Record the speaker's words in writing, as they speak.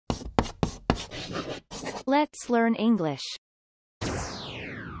Let's learn English.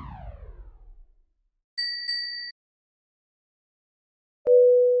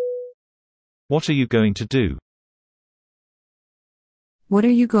 What are you going to do? What are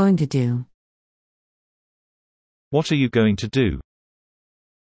you going to do? What are you going to do?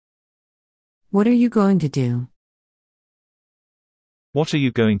 What are you going to do? What are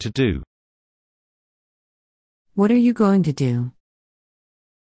you going to do? What are you going to do?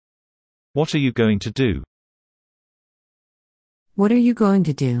 What are you going to do? What are you going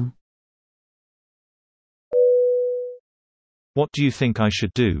to do? What do you think I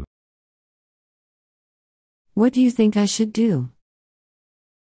should do? What do you think I should do?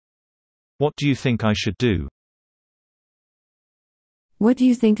 What do you think I should do? What do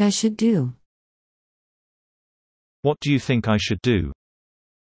you think I should do? What do you think I should do?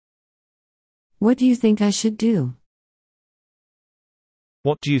 What do you think I should do?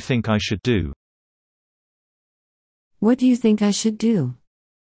 What do you think I should do? What do you think I should do?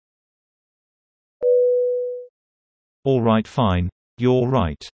 All right, fine. You're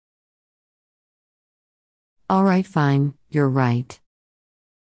right. All right, fine, you're right.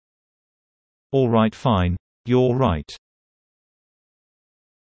 All right, fine. You're right.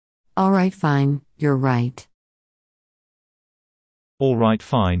 All right, fine, you're right. All right,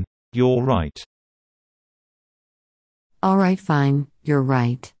 fine. You're right. All right, fine, you're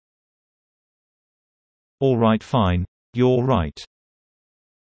right. All right, fine. You're right.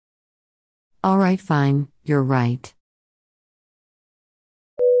 All right, fine, you're right.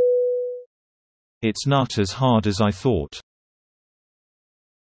 It's not as hard as I thought.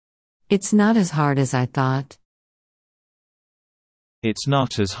 It's not as hard as I thought. It's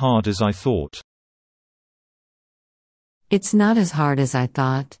not as hard as I thought. It's not as hard as I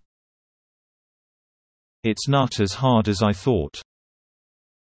thought. It's not as hard as I thought.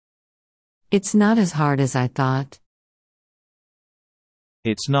 It's not as hard as I thought.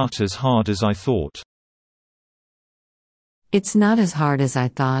 It's not as hard as I thought. It's not as hard as I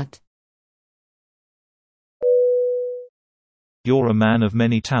thought. You're a man of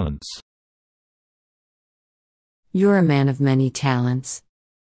many talents. You're a man of many talents.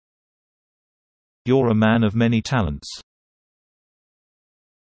 You're a man of many talents.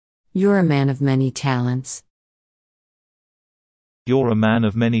 You're a man of many talents. You're a man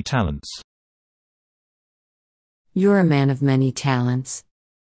of many talents. You're a man of many talents.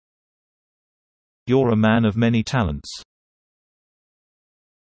 You're a man of many talents.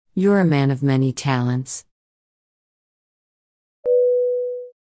 You're a man of many talents.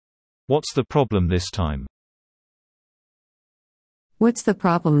 What's the problem this time? What's the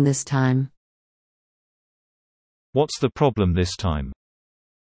problem this time? What's the problem this time?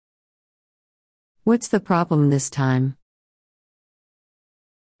 What's the problem this time?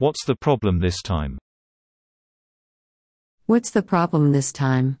 What's the problem this time? What's the problem this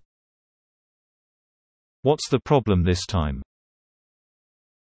time? What's the problem this time?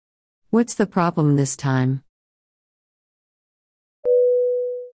 What's the problem this time?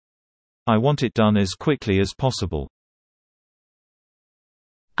 I want it done as quickly as possible.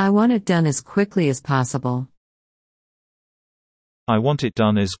 I want it done as quickly as possible. I want it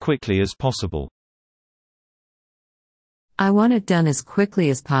done as quickly as possible. I want it done as quickly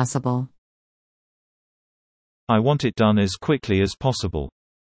as possible. I want it done as quickly as possible.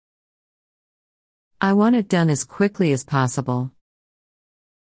 I want it done as quickly as possible.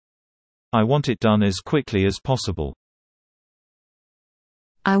 I want it done as quickly as possible.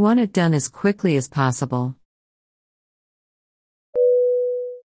 I want it done as quickly as possible.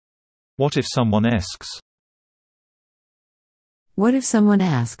 What if someone asks? What if someone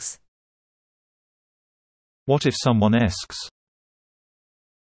asks? What if someone asks?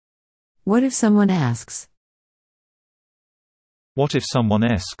 What if someone asks? What if someone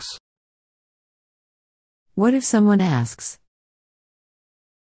asks? What if someone asks?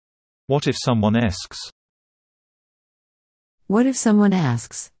 What if someone asks? What if someone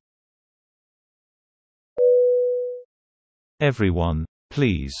asks? Everyone,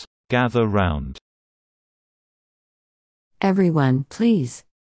 please, gather round. Everyone, please,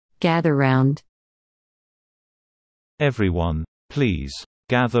 gather round. Everyone, please,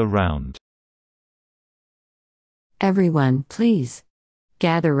 gather round. Everyone, please,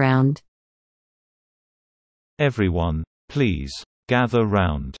 gather round. Everyone, please, gather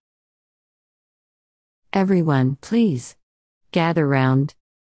round. Everyone, please, gather round.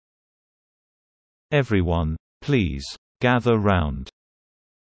 Everyone, please, gather round.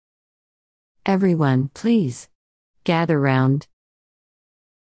 Everyone, please, gather round.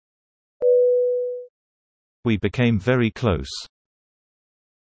 We became very close.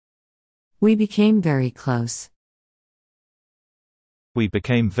 We became very close. We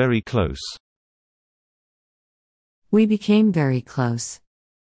became very close. We became very close.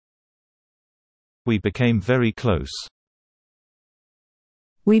 We became very close.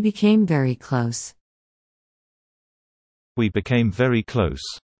 We became very close. We became very close.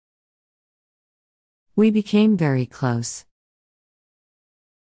 We became very close.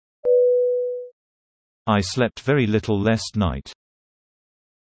 I slept very little last night.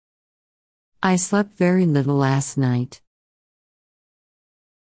 I slept very little last night.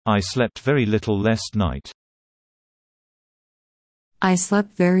 I slept very little last night. I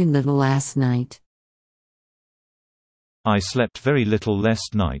slept very little last night. I slept very little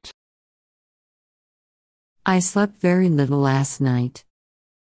last night. I slept very little last night.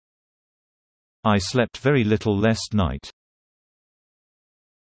 I slept very little last night.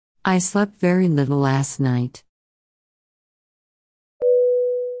 I slept very little last night.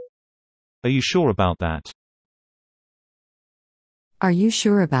 Are you sure about that? Are you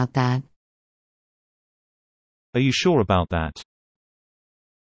sure about that? Are you sure about that?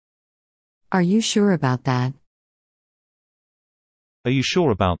 Are you sure about that? Are you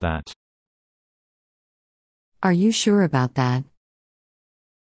sure about that? Are you sure about that?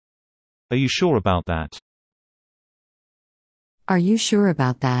 Are you sure about that? Are you sure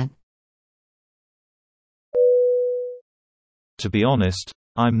about that? To be honest,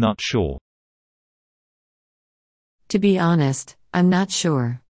 I'm not sure. To be honest, I'm not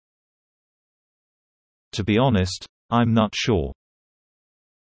sure. To be honest, I'm not sure.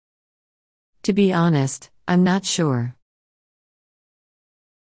 To be honest, I'm not sure.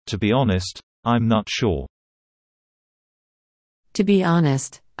 To be honest, I'm not sure. To be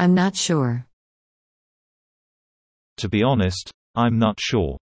honest, I'm not sure. To be honest, I'm not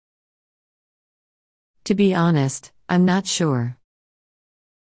sure. To be honest, I'm not sure.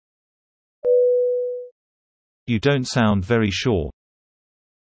 You don't sound very sure.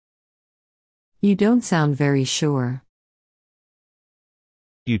 You don't sound very sure.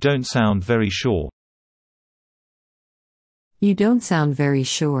 You don't sound very sure. You don't sound very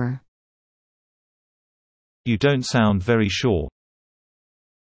sure. You don't sound very sure.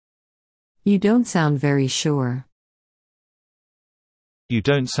 You don't sound very sure. You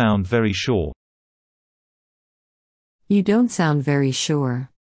don't sound very sure. You don't sound very sure.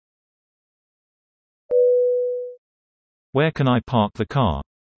 Where can I park the car?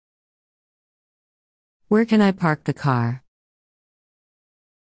 Where can I park the car?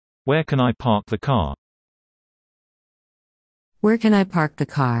 Where can I park the car? Where can I park the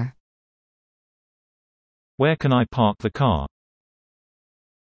car? Where can I park the car?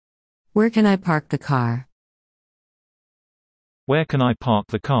 Where can I park the car? Where can I park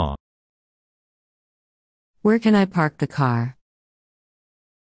the car? Where can I park the car?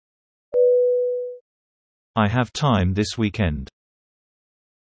 I have time this weekend.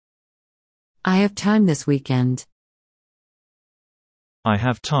 I have time this weekend. I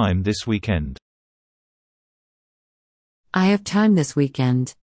have time this weekend. I have time this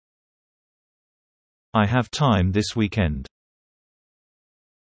weekend. I have time this weekend.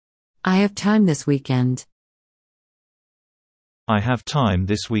 I have time this weekend. I have time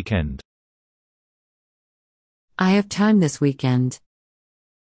this weekend. I have time this weekend.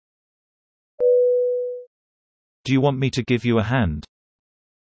 Do you want me to give you a hand?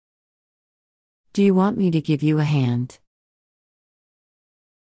 Do you want me to give you a hand?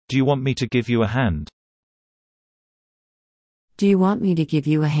 Do you want me to give you a hand? Do you want me to give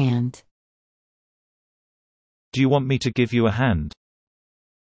you a hand? Do you want me to give you a hand?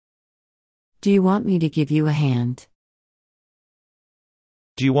 Do you want me to give you a hand?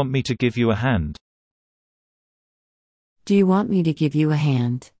 Do you want me to give you a hand? Do you want me to give you a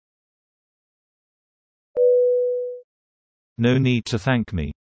hand? No need to thank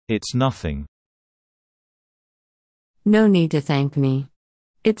me. It's nothing. No need to thank me.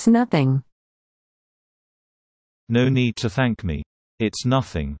 It's nothing. No need to thank me. It's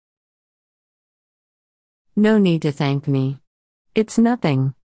nothing. No need to thank me. It's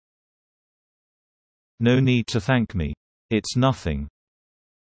nothing. No need to thank me. It's nothing.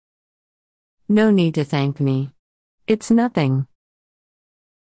 No need to thank me. It's nothing.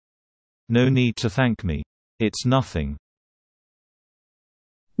 No need to thank me. It's nothing.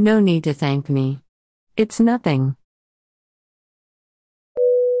 No need to thank me. It's nothing.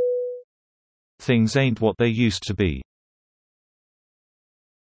 Things ain't what they used to be.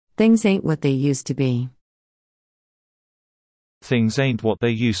 Things ain't what they used to be. Things ain't what they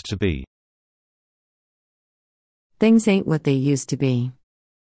used to be. Things ain't what they used to be.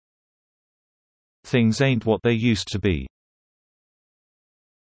 Things ain't what they used to be.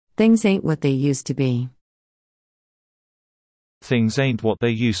 Things ain't what they used to be. Things ain't what they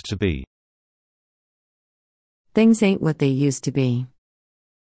used to be. Things ain't what they used to be.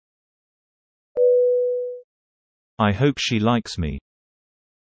 I hope she likes me.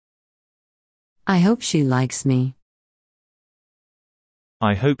 I hope she likes me.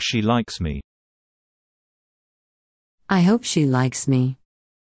 I hope she likes me. I hope she likes me.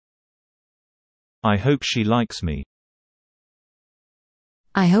 I hope she likes me.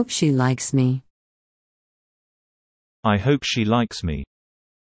 I hope she likes me. I hope she likes me.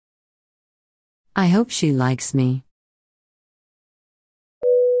 I hope she likes me.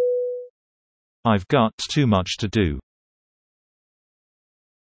 I've got too much to do.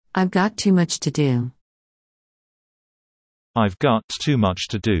 I've got too much to do. I've got too much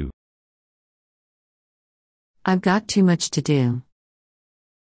to do. I've got too much to do.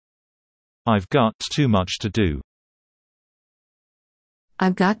 I've got too much to do.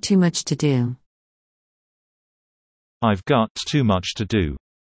 I've got too much to do. I've got too much to do.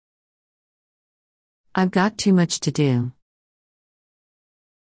 I've got too much to do.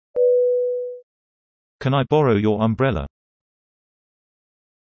 Can I borrow your umbrella?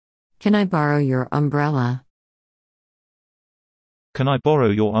 Can I borrow your umbrella? Can I borrow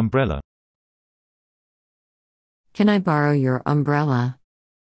your umbrella? Can I borrow your umbrella?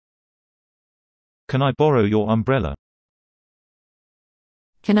 Can I borrow your umbrella?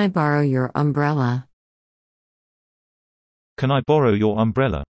 Can I borrow your umbrella? Can I borrow your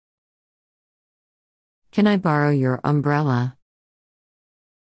umbrella? Can I borrow your umbrella?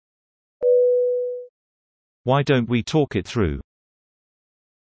 Why don't we talk it through?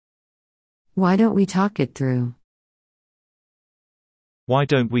 Why don't we talk it through? Why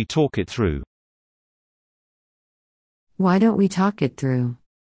don't we talk it through? Why don't we talk it through?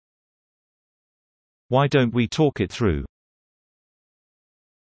 Why don't we talk it through?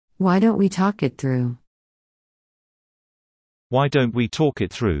 Why don't we talk it through? Why don't we talk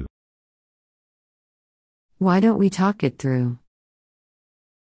it through? Why don't we talk it through?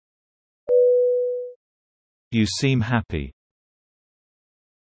 You seem happy.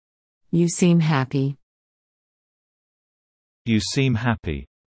 You seem happy. You seem happy.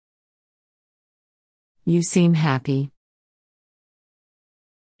 You seem happy.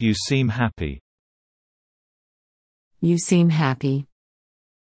 You seem happy. You seem happy.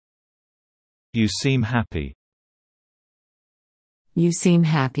 You seem happy. You seem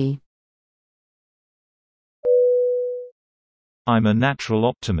happy. I'm a natural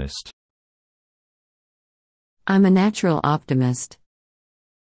optimist. I'm a natural optimist.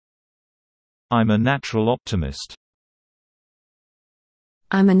 I'm a natural optimist.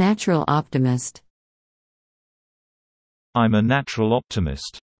 I'm a natural optimist. I'm a natural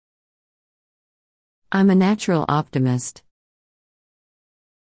optimist. I'm a natural optimist.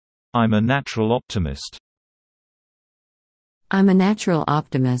 I'm a natural optimist. I'm a natural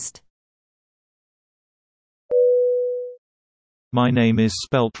optimist. My name is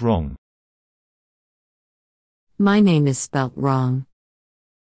spelt wrong. My name is spelt wrong.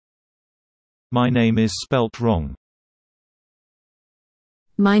 My name is spelt wrong.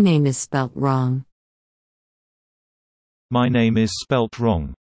 My name is spelt wrong. My name is spelt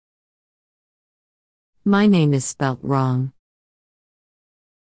wrong. My name is spelt wrong.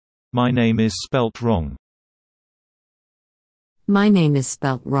 My name is spelt wrong. My name is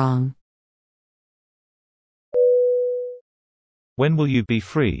spelt wrong. When will you be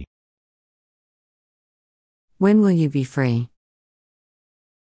free? When will you be free?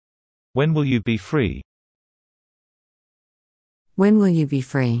 When will you be free? When will you be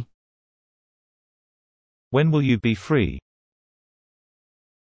free? When will you be free?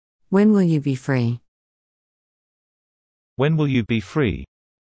 When will you be free? When will you be free?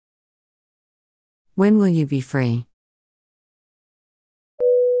 When will you be free?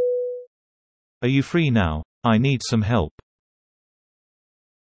 Are you free now? I need some help.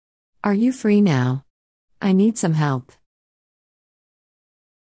 Are you free now? I need some help.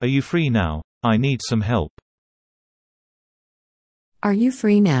 Are you free now? I need some help. Are you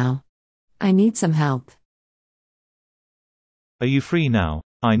free now? I need some help. Are you free now?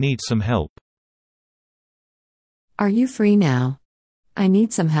 I need some help. Are you free now? I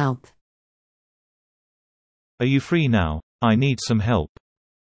need some help. Are you free now? I need some help.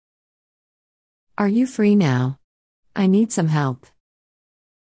 Are you free now? I need some help.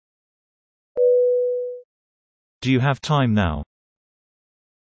 Do you have time now?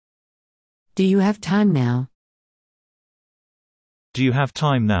 Do you have time now? Do you have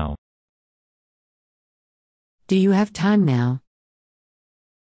time now? Do you have time now?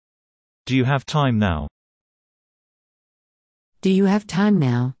 Do you have time now? Do you have time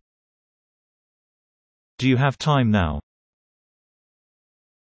now? Do you have time now?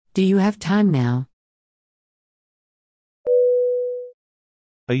 Do you have time now?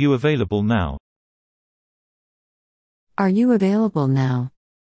 Are you available now? Are you available now?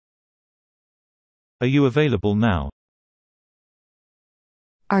 Are you available now?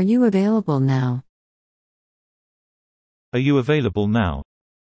 Are you available now? Are you available now?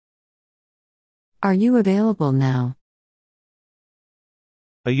 Are you available now?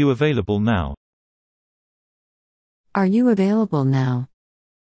 Are you available now? Are you available now?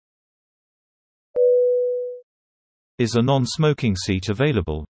 Is a non-smoking seat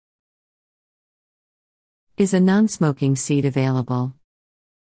available? Is a non-smoking seat available?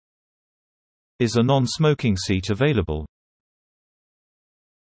 Is a non-smoking seat available?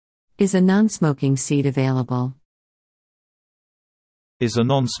 Is a non-smoking seat available? Is a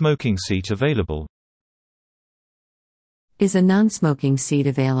non-smoking seat available? Is a non-smoking seat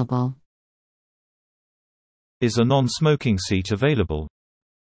available? Is a non-smoking seat available?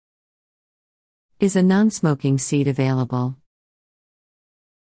 Is a non-smoking seat available?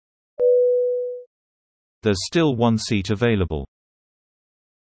 There's still one seat available.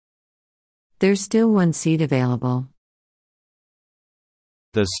 There's still one seat available.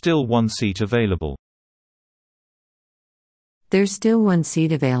 There's still one seat available. There's still one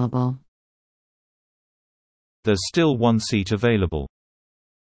seat available. There's still one seat available.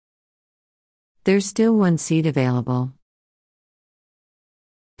 There's still one seat available.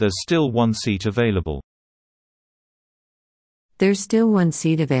 There's still one seat available. There's still one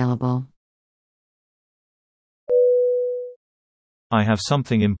seat available. I have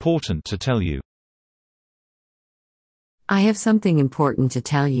something important to tell you. I have something important to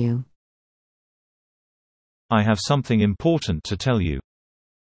tell you. I have something important to tell you.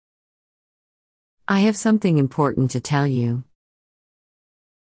 I have something important to tell you.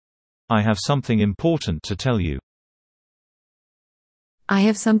 I have something important to tell you. I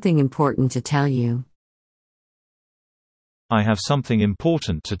have something important to tell you. I have something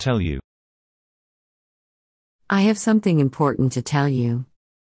important to tell you. I have something important to tell you.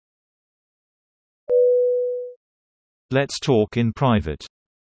 Let's talk in private.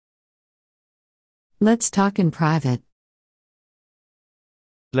 Let's talk in private.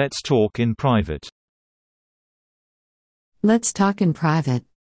 Let's talk in private. Let's talk in private.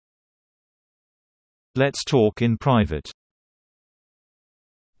 Let's talk in private.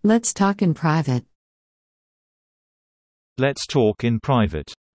 Let's talk in private. Let's talk in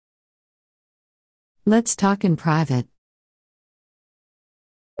private. Let's talk in private.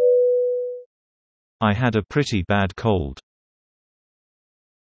 I had a pretty bad cold.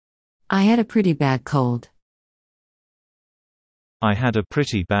 I had a pretty bad cold. I had a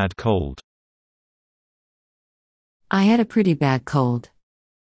pretty bad cold. I had a pretty bad cold.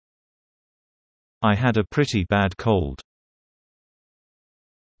 I had a pretty bad cold.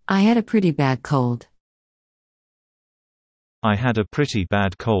 I had a pretty bad cold. I had a pretty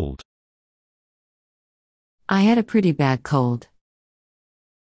bad cold. I had a pretty bad cold.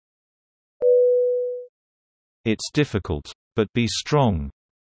 It's difficult, but be strong.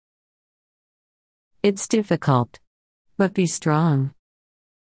 It's difficult. But be strong.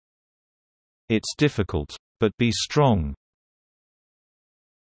 It's difficult, but be strong.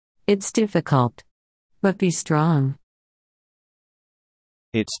 It's difficult. But be strong.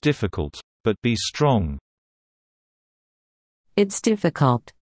 It's difficult, but be strong. It's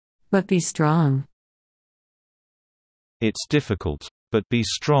difficult. But be strong. It's difficult, but be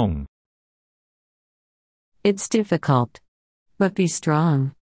strong. It's difficult. But be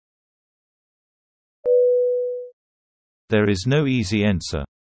strong. There is no easy answer.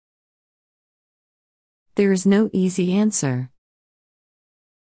 There is no easy answer.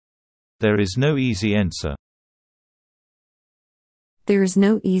 There is no easy answer. There is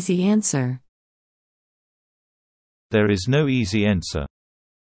no easy answer. There is no easy answer.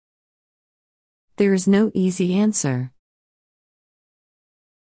 There is no easy answer.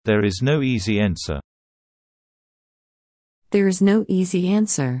 There is no easy answer. There is no easy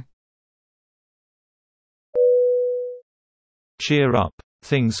answer. Cheer up.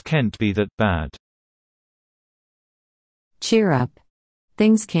 Things can't be that bad. Cheer up.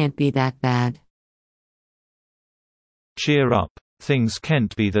 Things can't be that bad. Cheer up. Things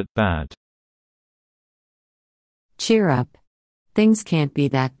can't be that bad. Cheer up. Things can't be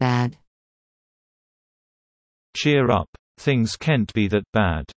that bad. Cheer up. Things can't be that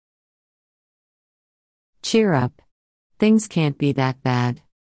bad. Cheer up. Things can't be that bad.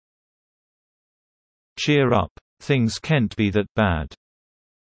 Cheer up. Things can't be that bad.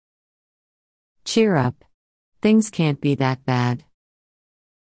 Cheer up. Things can't be that bad.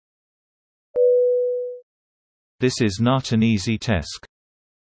 This is not an easy task.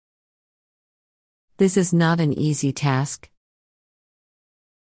 This is not an easy task.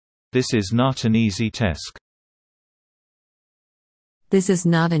 This is not an easy task. This is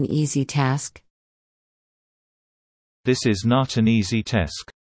not an easy task. This is not an easy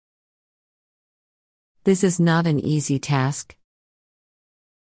task. This is not an easy task.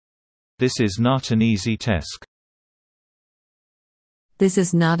 This is not an easy task. This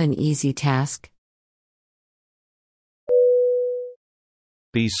is not an easy task.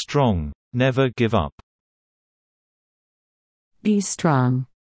 Be strong. Never give up. Be strong.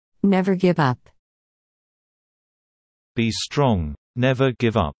 Never give up. Be strong. Never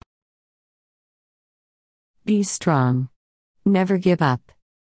give up. Be strong. Never give up.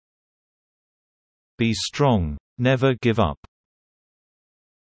 Be strong. Never give up.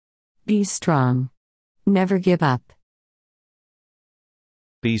 Be strong. Never give up.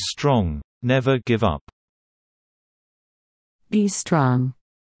 Be strong. Never give up. Be strong.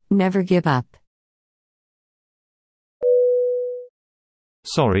 Never give up.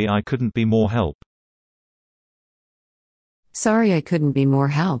 Sorry, I couldn't be more help. Sorry, I couldn't be more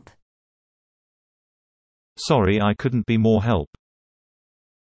help. Sorry, I couldn't be more help.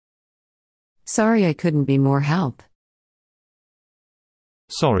 Sorry, I couldn't be more help.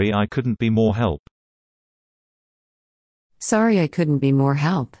 Sorry, I couldn't be more help. Sorry, I couldn't be more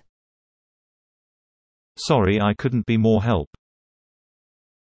help. Sorry, I couldn't be more help.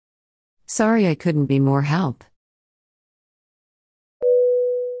 Sorry, I couldn't be more help.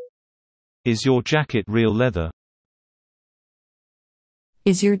 Is your jacket real leather?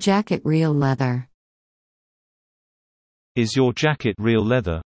 Is your jacket real leather? Is your jacket real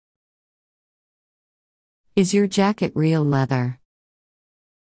leather? Is your jacket real leather?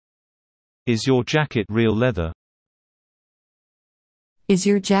 Is your jacket real leather? Is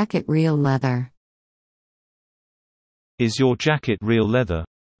your jacket real leather? Is your jacket real leather?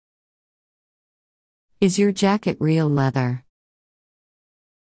 Is your jacket real leather?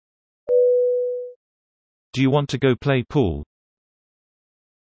 Do you want to go play pool?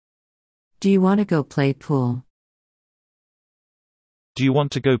 Do you want to go play pool? Do you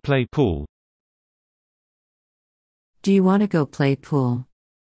want to go play pool? Do you want to go play pool?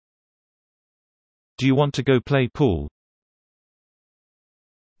 Do you want to go play pool?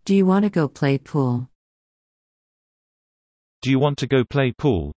 Do you want to go play pool? Do you want to go play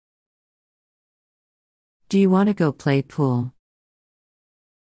pool? Do you want to go play pool?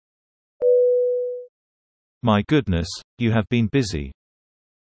 My goodness, you have been busy.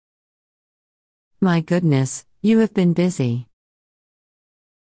 My goodness, you have been busy.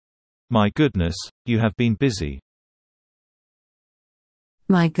 My goodness, you have been busy.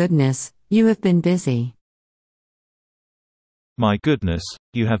 My goodness, you have been busy. My goodness,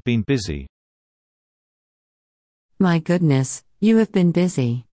 you have been busy. My goodness, you have been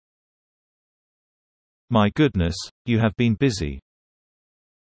busy. My goodness, you have been busy.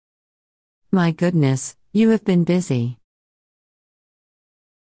 My goodness, you have been busy.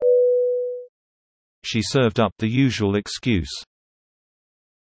 She served up the usual excuse.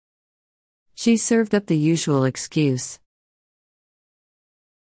 She served up the usual excuse.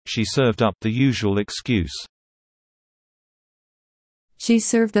 She served up the usual excuse. She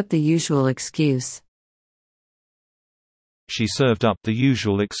served up the usual excuse. She served up the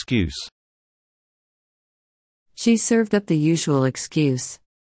usual excuse. She served up the usual excuse.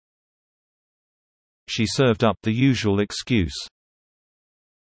 She served up the usual excuse.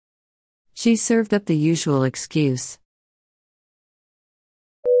 She served up the usual excuse.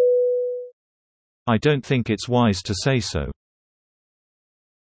 I don't think it's wise to say so.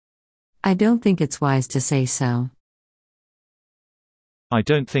 I don't think it's wise to say so. I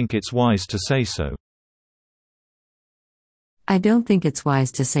don't think it's wise to say so. I don't think it's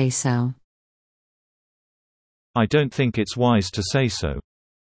wise to say so. I don't think it's wise to say so.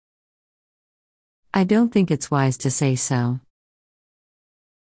 I don't think it's wise to say so.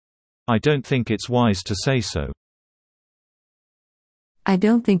 I don't think it's wise to say so. I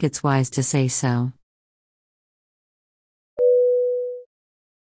don't think it's wise to say so.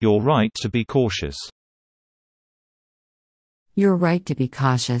 You're right to be cautious. You're right to be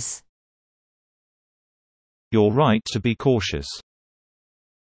cautious. You're right to be cautious.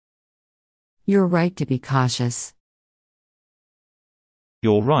 You're right to be cautious.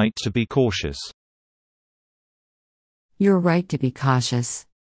 You're right to be cautious. You're right to be cautious.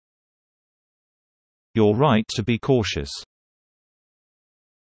 You're right to be cautious.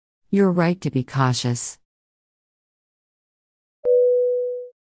 You're right to be cautious.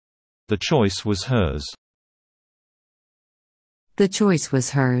 The choice was hers. The choice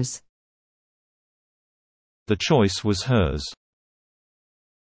was hers. The choice was hers.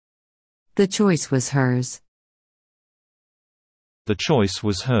 The choice was hers. The choice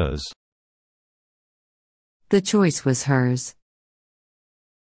was hers. The choice was hers.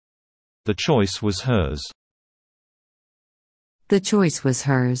 The choice was hers. The choice was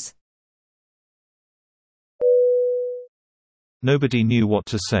hers. Nobody knew what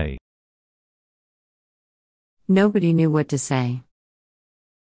to say. Nobody knew what to say.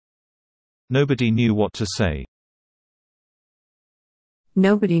 Nobody knew what to say.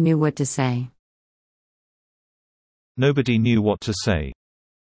 Nobody knew what to say. Nobody knew what to say.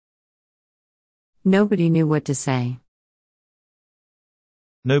 Nobody knew what to say.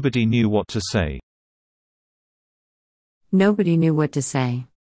 Nobody knew what to say. Nobody knew what to say.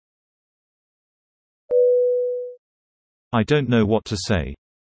 I don't know what to say.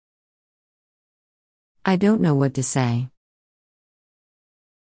 I don't know what to say.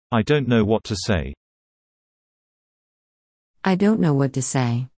 I don't know what to say. I don't know what to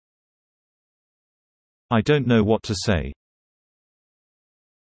say. I don't know what to say.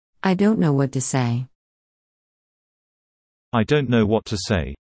 I don't know what to say. I don't know what to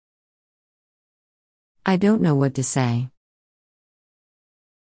say. I don't know what to say.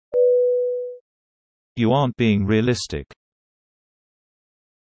 You aren't being realistic.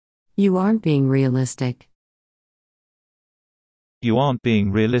 You aren't being realistic. You aren't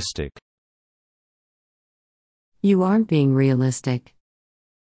being realistic. You aren't being realistic.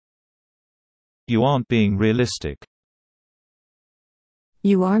 You aren't being realistic.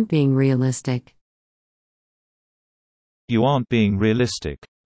 You aren't being realistic. You aren't being realistic.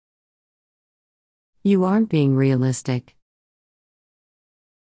 You aren't being realistic.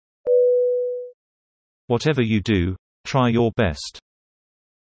 Whatever you do, try your best.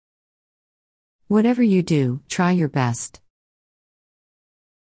 Whatever you do, try your best.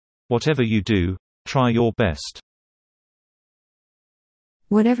 Whatever you do, try your best.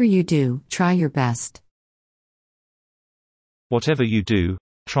 Whatever you do, try your best. Whatever you do,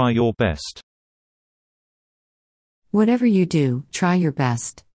 try your best. Whatever you do, try your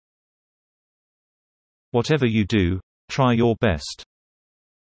best. Whatever you do, try your best.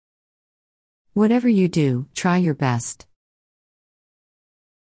 Whatever you do, try your best.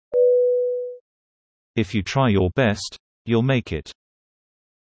 If you try your best, you'll make it.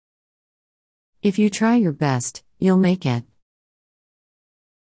 If you try your best, you'll make it.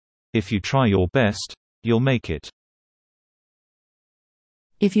 If you try your best, you'll make it.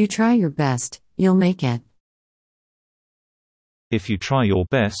 If you try your best, you'll make it. If you try your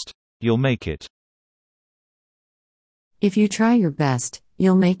best, you'll make it. If you try your best,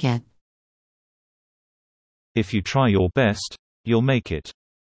 you'll make it. If you try your best, you'll make it.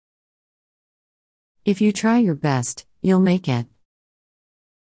 If you try your best, you'll make it.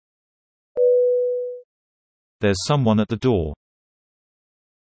 There's someone at the door.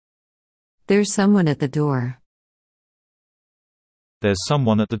 There's someone at the door. There's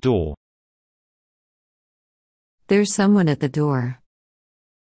someone at the door. There's someone at the door.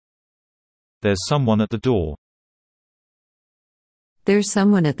 There's someone at the door. There's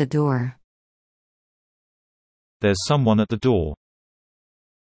someone at the door. There's someone at the door.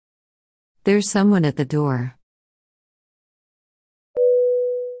 There's someone at the door.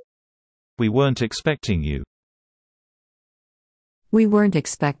 We weren't expecting you. We weren't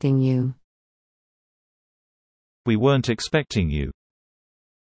expecting you. We weren't expecting you.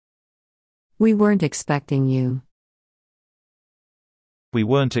 We weren't expecting you. We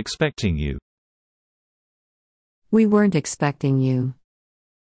weren't expecting you. We weren't expecting you.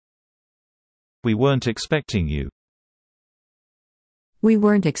 We weren't expecting you. We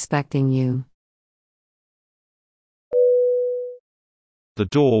weren't expecting you. The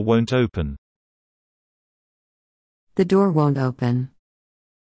door won't open. The door won't open.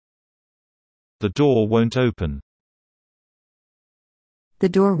 The door won't open. The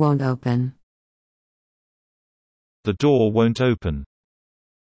door won't open. The door won't open.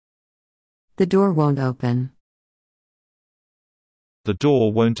 The door won't open. The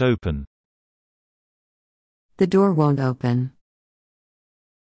door won't open. The door won't open.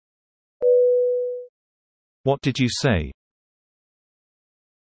 What did you say?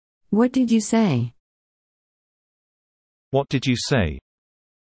 What did you say? What did you say?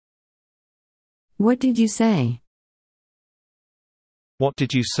 What did you say? What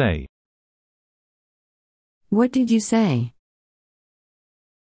did you say? What did you say?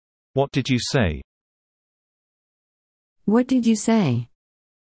 What did you say? What did you say?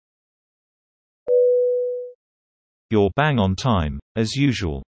 You're bang on time, as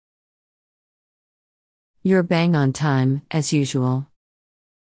usual. You're bang on time, as usual.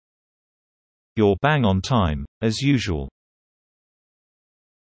 You're bang on time, as usual.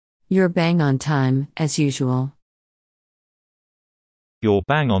 You're bang on time, as usual. You're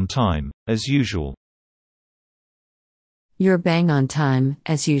bang on time, as usual. You're bang on time,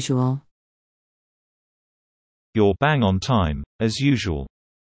 as usual. You're bang on time, as usual.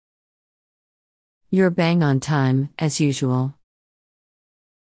 You're bang on time, as usual.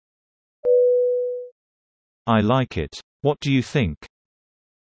 I like it. What do you think?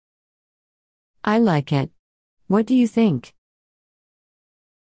 I like it. What do you think?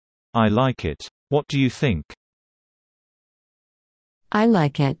 I like it. What do you think? I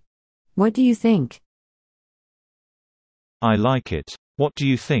like it. What do you think? I like it. What do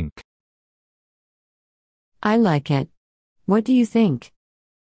you think? I like it. What do you think?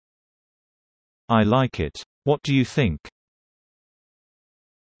 I like it. What do you think?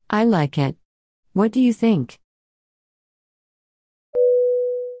 I like it. What do you think?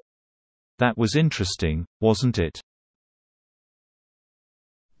 That was interesting, wasn't it?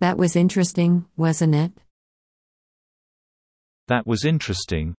 That was interesting, wasn't it? That was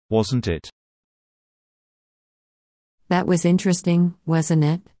interesting, wasn't it? That was interesting, wasn't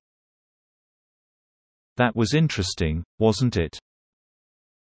it? That was interesting, wasn't it?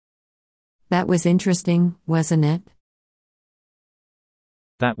 That was interesting, wasn't it?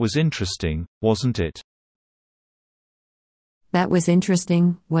 That was interesting, wasn't it? That was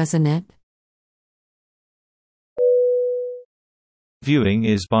interesting, wasn't it? Viewing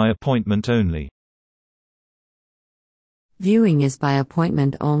is by appointment only. Viewing is by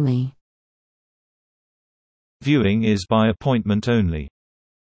appointment only. Viewing is by appointment only.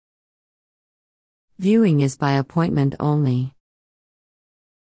 Viewing is by appointment only.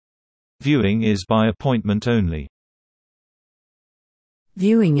 Viewing is by appointment only.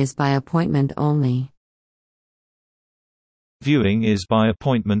 Viewing is by appointment only. Viewing is by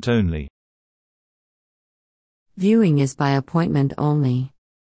appointment only. Viewing is by appointment only.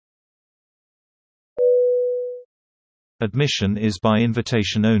 Admission is by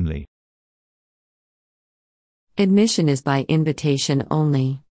invitation only. Admission is by invitation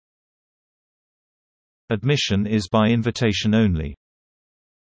only. Admission is by invitation only.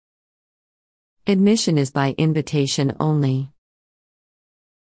 Admission is by invitation only.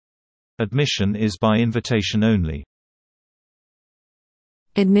 Admission is by invitation only.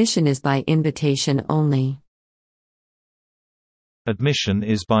 Admission is by invitation only. Admission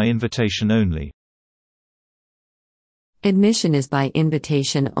is by invitation only. Admission is by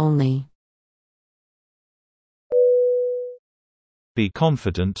invitation only. Be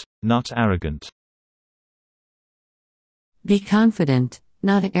confident, not arrogant. Be confident,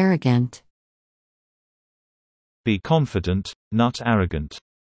 not arrogant. Be confident, not arrogant.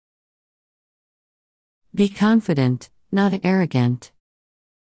 Be confident, not arrogant.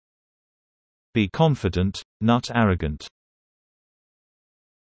 Be confident, not arrogant.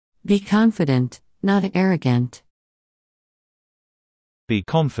 Be confident, not arrogant. Be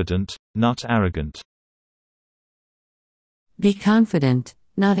confident, not arrogant. Be confident,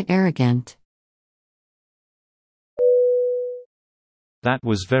 not arrogant. That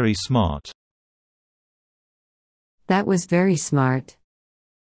was very smart. That was very smart.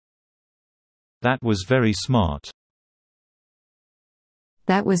 That was very smart.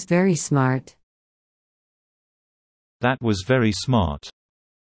 That was very smart. That was very smart.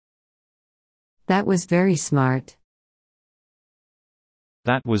 That was very smart.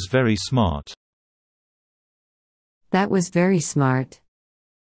 That was very smart. That was very smart.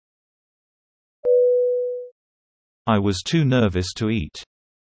 I was too nervous to eat.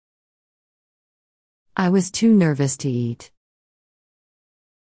 I was too nervous to eat.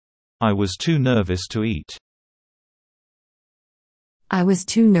 I was too nervous to eat. I was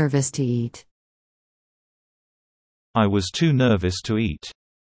too nervous to eat. I was too nervous to eat.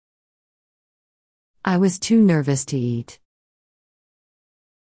 I was too nervous to eat.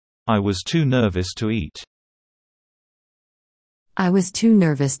 I was too nervous to eat. I was too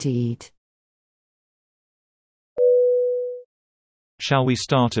nervous to eat. Shall we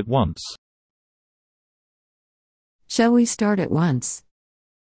start at once? Shall we start at once?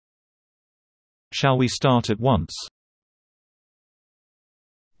 Shall we start at once?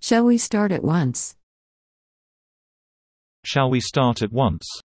 Shall we start at once? Shall we start at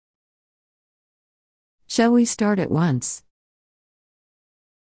once? Shall we start at once?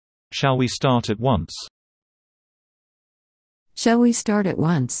 Shall we start at once? Shall we start at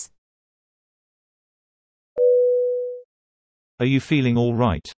once? Are you feeling all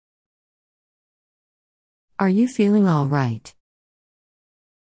right? Are you feeling all right?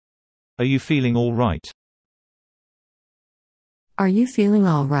 Are you feeling all right? Are you feeling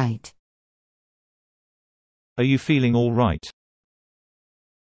all right? Are you feeling all right?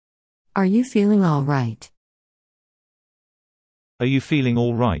 Are you feeling all right? Are you feeling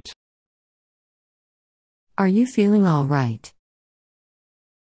all right? Are you feeling all right?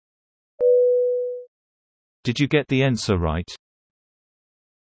 Did you get the answer right?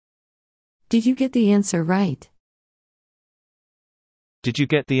 Did you get the answer right? Did you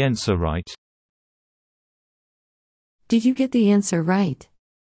get the answer right? Did you get the answer right?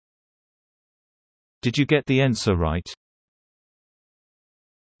 Did you get the answer right?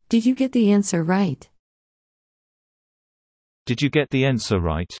 Did you get the answer right? Did you get the answer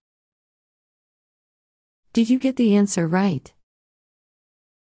right? Did you get the answer right?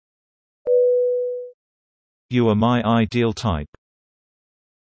 You are my ideal type.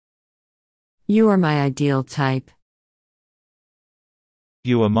 You are my ideal type.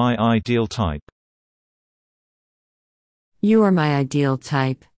 You are my ideal type. You are my ideal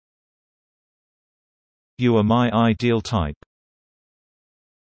type. You are my ideal type.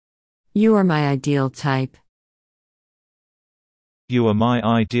 You are my ideal type. You are my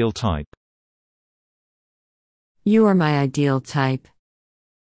ideal type. You are my ideal type.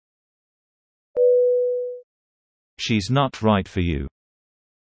 She's not right for you.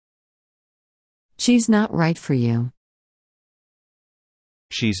 She's not right for you.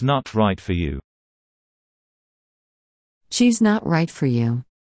 She's not right for you. She's not right for you.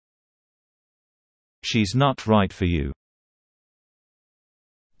 She's not right for you.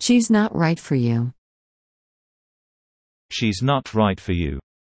 She's not right for you. She's not right for you.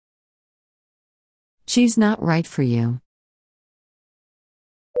 She's not right for you.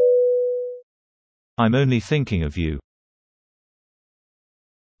 I'm only thinking of you.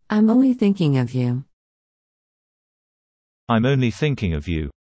 I'm only thinking of you. I'm only thinking of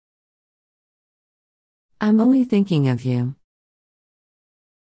you. I'm only thinking of you.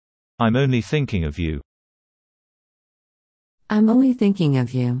 I'm only thinking of you. I'm only thinking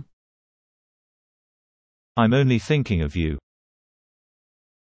of you. I'm only thinking of you.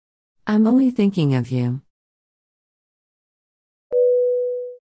 I'm only thinking of you.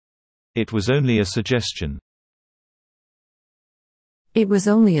 It was only a suggestion. It was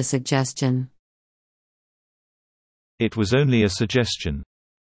only a suggestion. It was only a suggestion.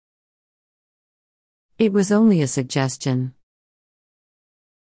 It was only a suggestion.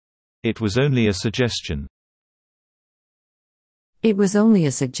 It was only a suggestion. It was only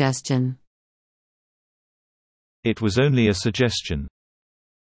a suggestion. It was only a suggestion.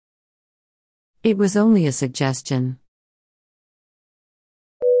 It was only a suggestion.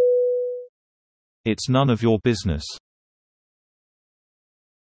 It's none of your business.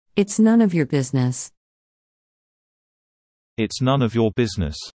 It's none of your business. It's none of your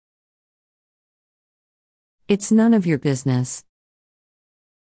business. It's none of your business.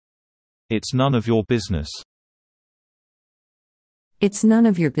 It's none of your business. It's none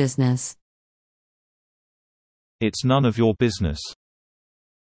of your business. It's none of your business.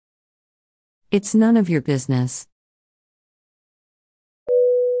 It's none of your business.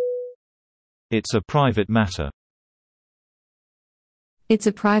 It's a private matter. It's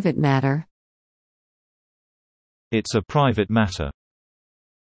a private matter. It's a private matter.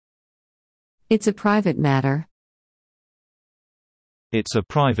 It's a private matter. It's a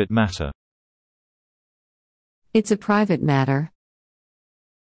private matter. It's a private matter.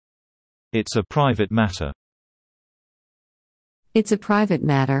 It's a private matter. It's a private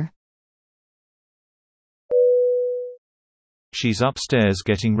matter. She's upstairs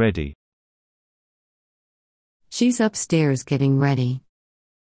getting ready. She's upstairs getting ready.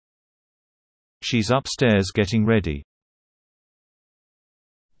 She's upstairs getting ready.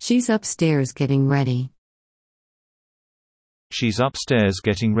 She's upstairs getting ready. She's upstairs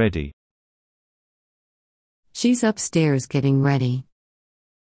getting ready. She's upstairs getting ready.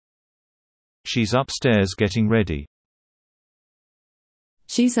 She's upstairs getting ready.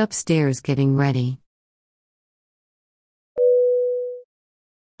 She's upstairs getting ready.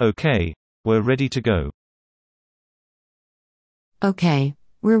 Okay, we're ready to go. Okay,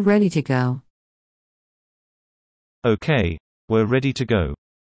 we're ready to go. Okay, we're ready to go.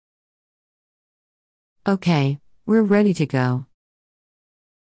 Okay, we're ready to go.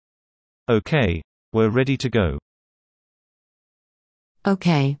 Okay, we're ready to go.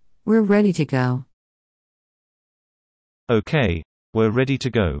 Okay, we're ready to go. Okay, we're ready to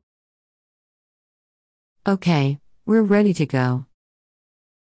go. Okay, we're ready to go.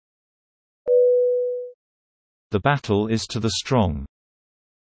 The battle is to the strong.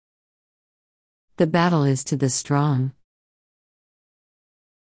 The battle is to the strong.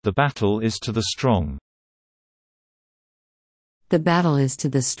 The battle is to the strong. The battle is to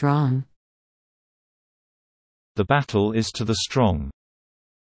the strong. The battle is to the strong.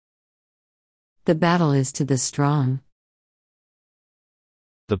 The battle is to the strong.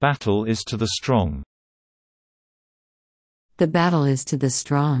 The battle is to the strong. The battle is to the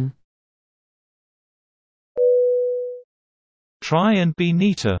strong. Try and be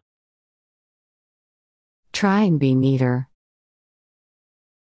neater. Try and be neater.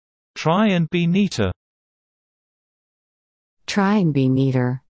 Try and be neater. Try and be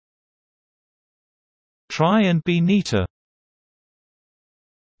neater. Try and be neater.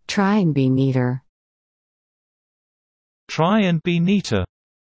 Try and be neater. Try and be neater.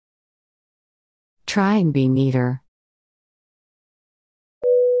 Try and be neater.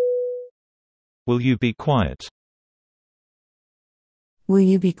 Will you be quiet? Will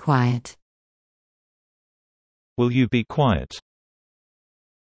you be quiet? Will you be quiet?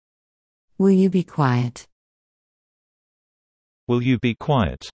 Will you be quiet? Will you be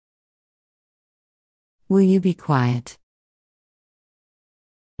quiet? Will you be quiet?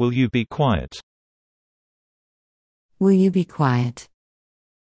 Will you be quiet? Will you be quiet?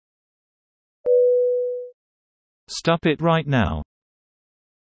 Stop it right now.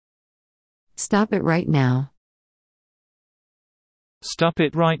 Stop it right now. Stop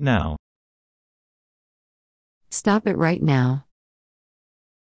it right now. Stop it right now.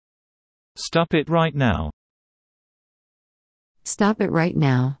 Stop it right now. Stop it right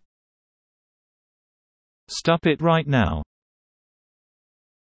now. Stop it right now.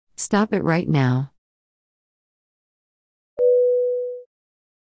 Stop it right now.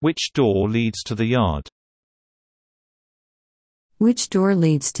 Which door leads to the yard? Which door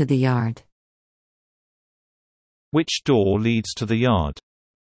leads to the yard? Which door leads to the yard?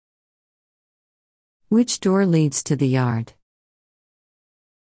 Which door leads to the yard?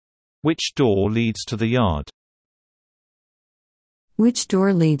 Which door leads to the yard? Which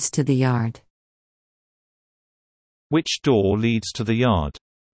door leads to the yard? Which door leads to the yard?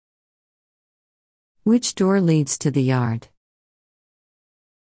 Which door leads to the yard?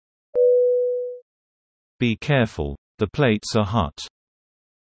 Be careful, the plates are hot.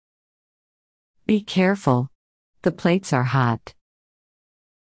 Be careful. The plates are hot.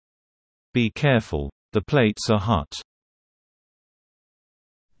 Be careful, the plates are hot.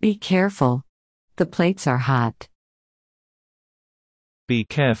 Be careful. The plates are hot. Be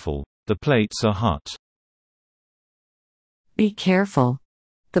careful, the plates are hot. Be careful.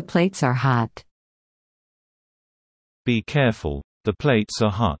 The plates are hot. Be careful, the plates are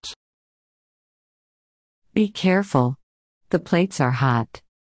hot. Be careful. The plates are hot.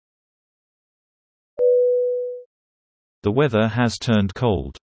 The weather has turned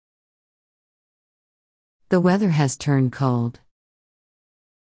cold. The weather has turned cold.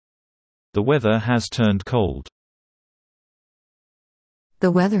 The weather has turned cold.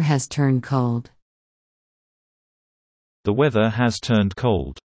 The weather has turned cold. The weather has turned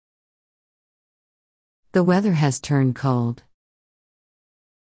cold. The weather has turned cold.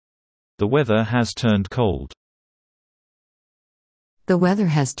 The weather has turned cold. The weather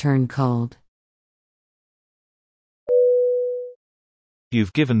has turned cold.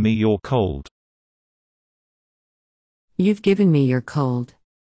 You've given me your cold. You've given me your cold.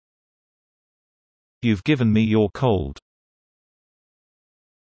 You've given me your cold.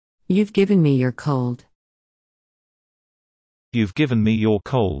 You've given me your cold. You've given me your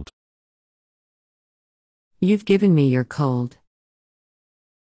cold. You've given me your cold.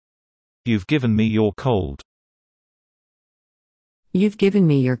 You've given me your cold. You've given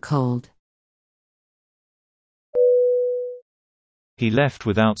me your cold. He left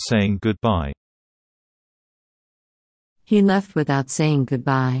without saying goodbye. He left without saying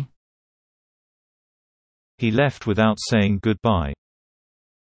goodbye. He left without saying goodbye.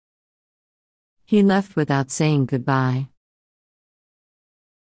 He left without saying goodbye.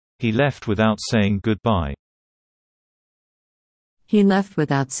 He left without saying goodbye. He left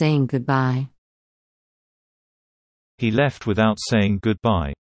without saying goodbye. He left without saying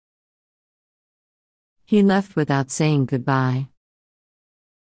goodbye. He left without saying goodbye.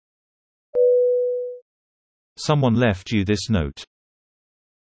 Someone left you this note.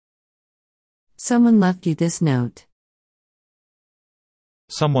 Someone left you this note.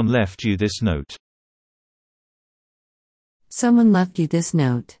 Someone left you this note. Someone left you this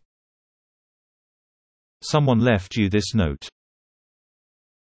note. Someone left you this note.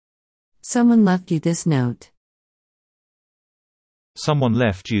 Someone left you this note. Someone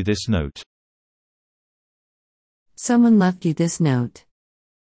left you this note. Someone left you this note.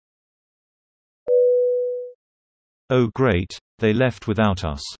 Oh great, they left without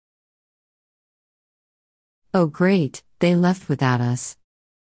us. Oh great, they left without us.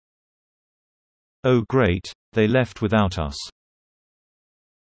 Oh great, they left without us.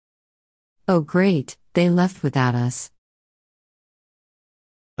 Oh great, they left without us.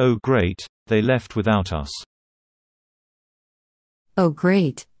 Oh great, they left without us. Oh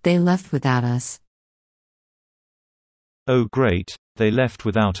great, they left without us. Oh great, they left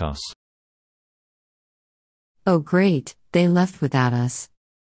without us. Oh great, they left without us.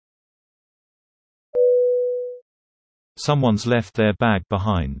 Someone's left their bag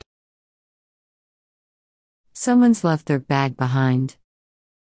behind. Someone's left their bag behind.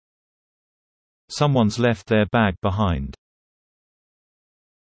 Someone's left their bag behind.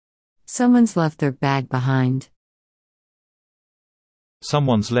 Someone's left their bag behind.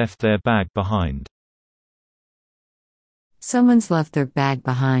 Someone's left their bag behind. Someone's left their bag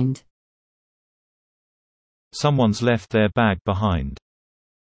behind. Someone's left their bag behind.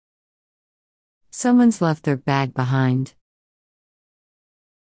 Someone's left their bag behind.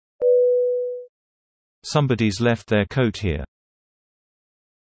 Somebody's left their coat here.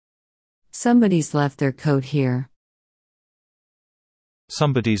 Somebody's left their coat here.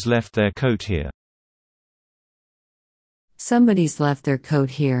 Somebody's left their coat here. Somebody's left their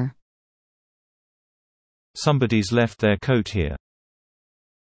coat here. Somebody's left their coat here.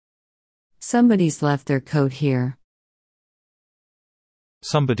 Somebody's left their coat here.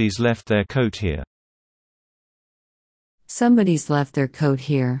 Somebody's left their coat here. Somebody's left their coat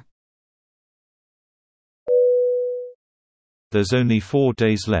here. There's only 4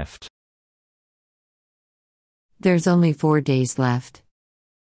 days left. There's only 4 days left.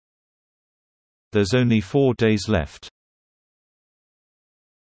 There's only 4 days left.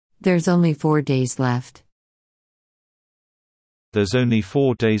 There's only 4 days left. There's only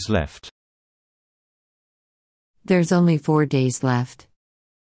 4 days left. There's only 4 days left.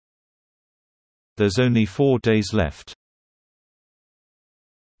 There's only 4 days left.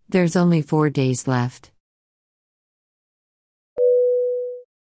 There's only 4 days left.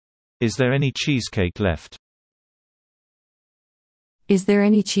 Is there any cheesecake left? Is there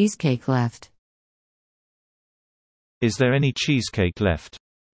any cheesecake left? Is there any cheesecake left?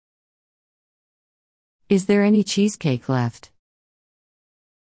 Is there any cheesecake left?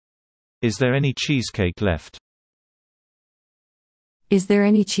 Is there any cheesecake left? Is there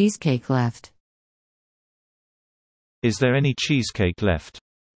any cheesecake left? Is there any cheesecake left?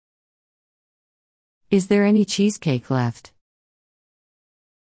 Is there any cheesecake left?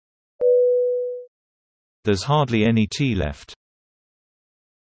 There's hardly any tea left.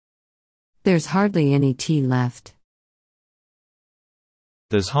 There's hardly any tea left.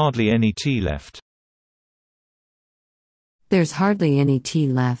 There's hardly any tea left. There's hardly any tea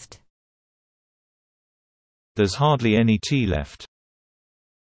left. There's hardly any tea left.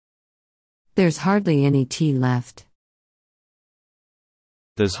 There's hardly any tea left.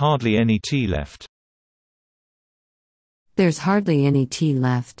 There's hardly any tea left. There's hardly any tea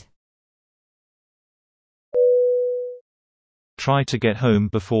left. Try to get home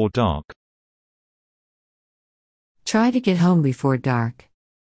before dark. Try to get home before dark.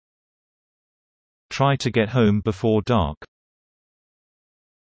 Try to get home before dark.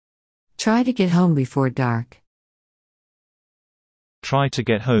 Try to get home before dark. Try to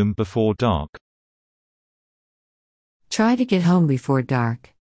get home before dark. Try to get home before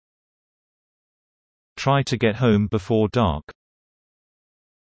dark. Try to get home before dark.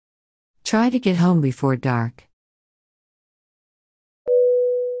 Try to get home before dark.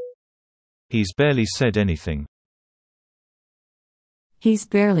 He's barely said anything. He's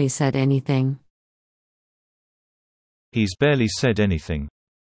barely said anything. He's barely said anything.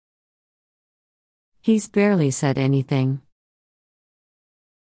 He's barely said anything.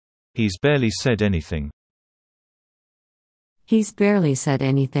 He's barely said anything. He's barely said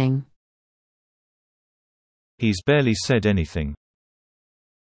anything. He's barely said anything.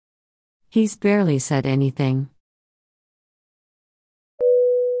 He's barely said anything.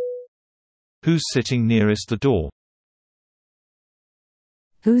 Who's sitting nearest the door?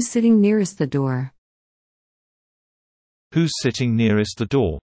 Who's sitting nearest the door? Who's sitting nearest the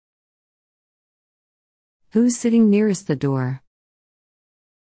door? Who's sitting nearest the door?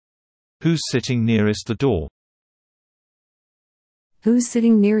 Who's sitting nearest the door? Who's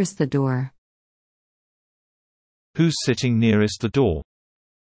sitting nearest the door? Who's sitting nearest the door?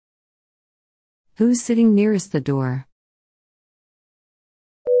 Who's sitting nearest the door?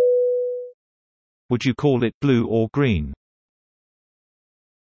 Would you call it blue or green?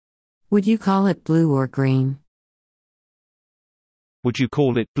 Would you call it blue or green? Would you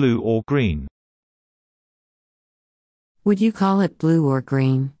call it blue or green? Would you call it blue or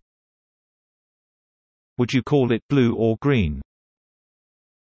green? Would you call it blue or green?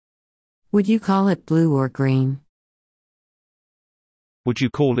 Would you call it blue or green? Would you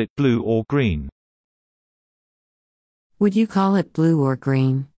call it blue or green? Would you call it blue or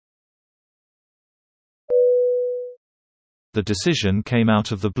green? The decision came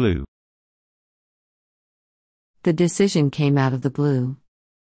out of the blue. The decision came out of the blue.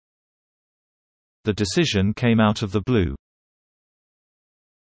 The decision came out of the blue.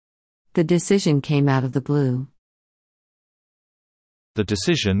 The decision came out of the blue. The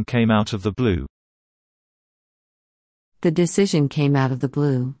decision came out of the blue. The decision came out of the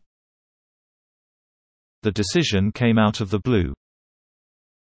blue. The decision came out of the blue.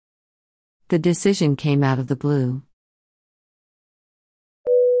 The decision came out of the blue.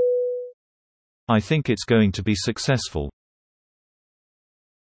 I think it's going to be successful.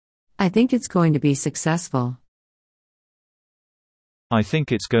 I think it's going to be successful. I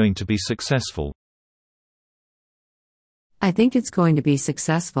think it's going to be successful. I think it's going to be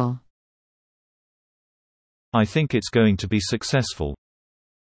successful. I think it's going to be successful.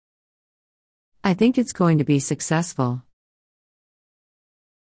 I think it's going to be successful.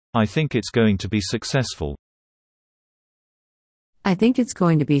 I think it's going to be successful. I think it's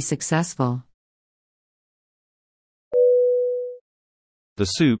going to be successful. The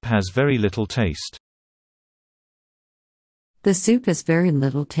soup has very little taste. The soup has very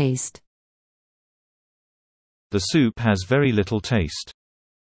little taste. The soup has very little taste.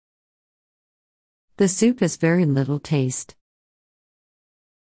 The soup has very little taste.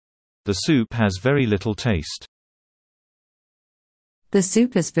 The soup has very little taste. The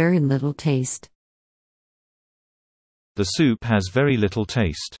soup has very little taste. The soup has very little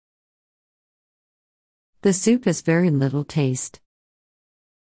taste. The soup has very little taste.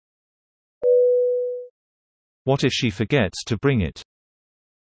 What if she forgets to bring it?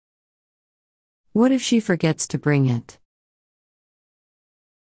 What if she forgets to bring it?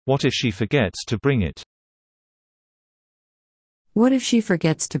 What if she forgets to bring it? What if she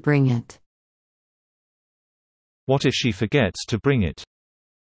forgets to bring it? What if she forgets to bring it?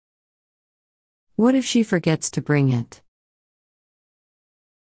 What if she forgets to bring it?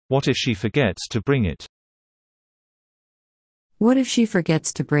 What if she forgets to bring it? What if she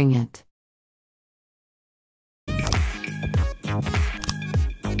forgets to bring it?